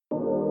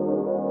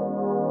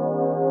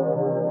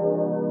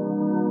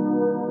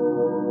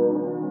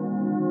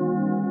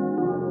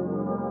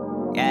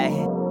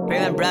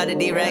my brother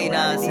D-Ray, you know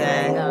what I'm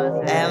saying?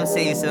 Hey, I'ma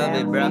see you soon,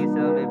 big bro.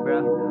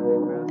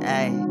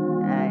 Hey,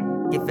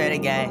 get fed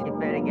again.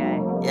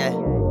 Yeah.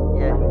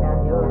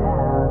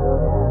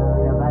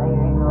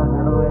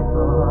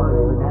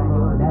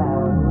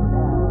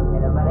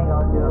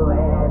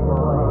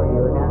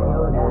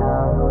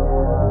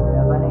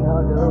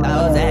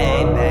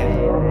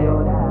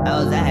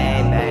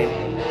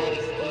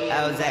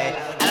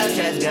 I don't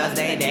trust girls,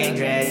 they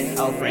dangerous.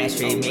 Old friends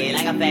treat me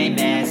like I'm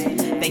famous.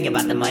 Think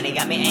about the money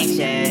got me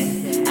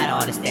anxious. I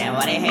don't understand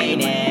why they hate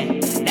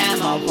it. Now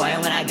I'm on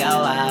point when I go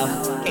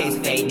out. Case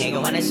fake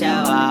nigga wanna show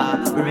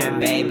off. Remember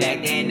babe,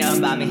 back then know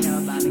about me.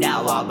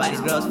 Now I walk by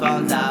these girls'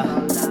 phones off. I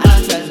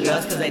don't trust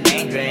girls cause they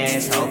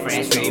dangerous. Old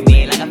friends treat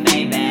me like I'm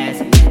famous.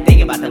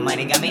 Think about the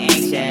money got me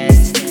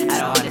anxious. I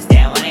don't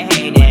understand why they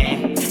hate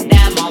it.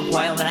 Now I'm on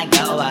point when I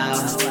go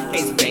out.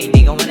 Case fake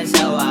nigga wanna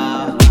show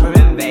off.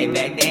 Remember babe,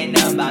 back then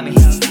know about me.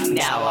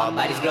 Now I walk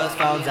by these girls'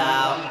 phones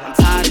out. I'm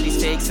tired of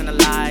these fakes and the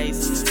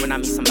lies. When I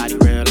meet somebody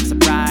real, I'm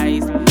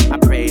surprised. I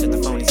pray that the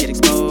phonies get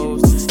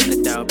exposed and the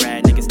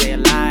thoroughbred niggas stay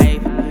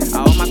alive.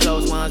 All my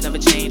close ones never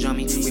change on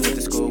me. We went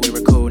to school, we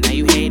were cool, now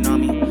you hating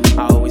on me.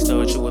 I always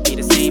thought you would be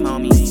the same,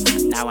 homie.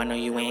 Now I know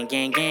you ain't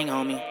gang,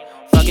 homie.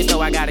 Fuck it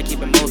though, I gotta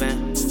keep it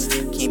moving.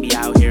 Can't be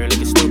out here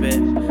looking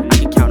stupid. I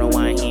can count on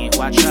one hand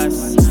who I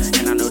trust,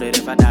 and I know that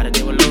if I doubted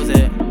they would lose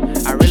it.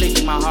 I really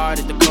think my heart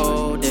is the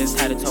coldest.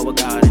 Had a toe with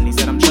God and he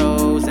said I'm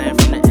chosen.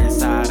 From the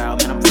inside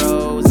out, man, I'm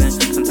frozen.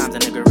 Sometimes a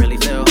nigga really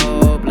feel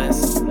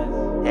hopeless.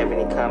 Have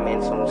any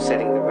comments on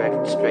setting the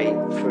record straight,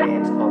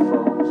 friends or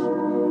foes?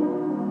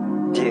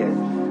 Yeah,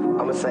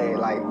 I'ma say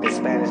like the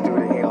Spanish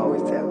dude, he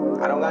always tell me,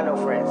 I don't got no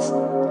friends.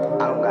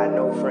 I don't got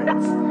no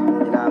friends. You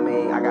know what I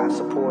mean? I got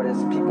supporters,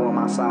 people on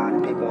my side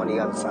and people on the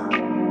other side.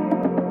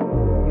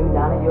 You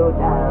down and you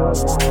down,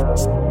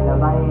 ain't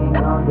nobody ain't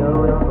gon' do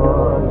it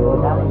for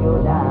you. Down and you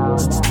down,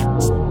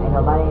 ain't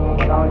nobody ain't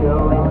gon' do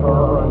it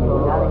for you.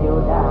 Down and you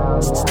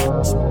down,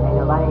 ain't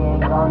nobody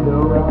ain't gon' do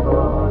it for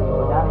you.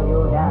 Down and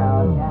you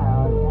down,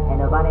 ain't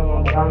nobody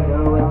ain't gon' do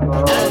it for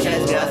you. I don't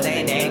trust girls,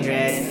 they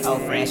dangerous.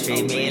 Old friends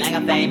treat me like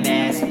I'm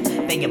famous.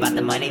 Think about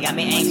the money got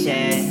me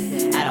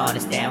anxious. I don't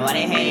understand why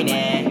they hate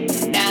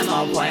it. Now I'm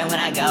on point when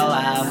I go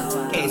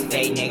out. Case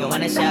fake nigga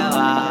wanna show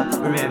off.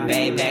 Remember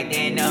babe, back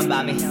then know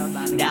about me.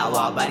 Now I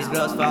walk by these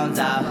girls' phones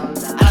off. I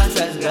don't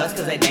trust girls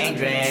cause they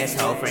dangerous.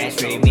 Old friends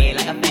treat me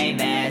like I'm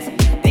famous.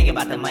 Think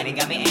about the money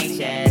got me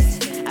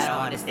anxious. I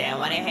don't understand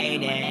why they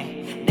hate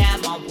it. Now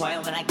I'm on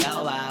point when I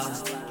go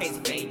out. Case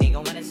fake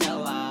nigga wanna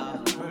show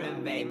off.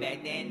 Remember babe,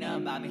 back then know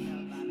about me.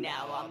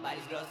 Now I walk by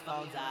these girls'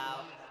 phones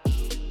out.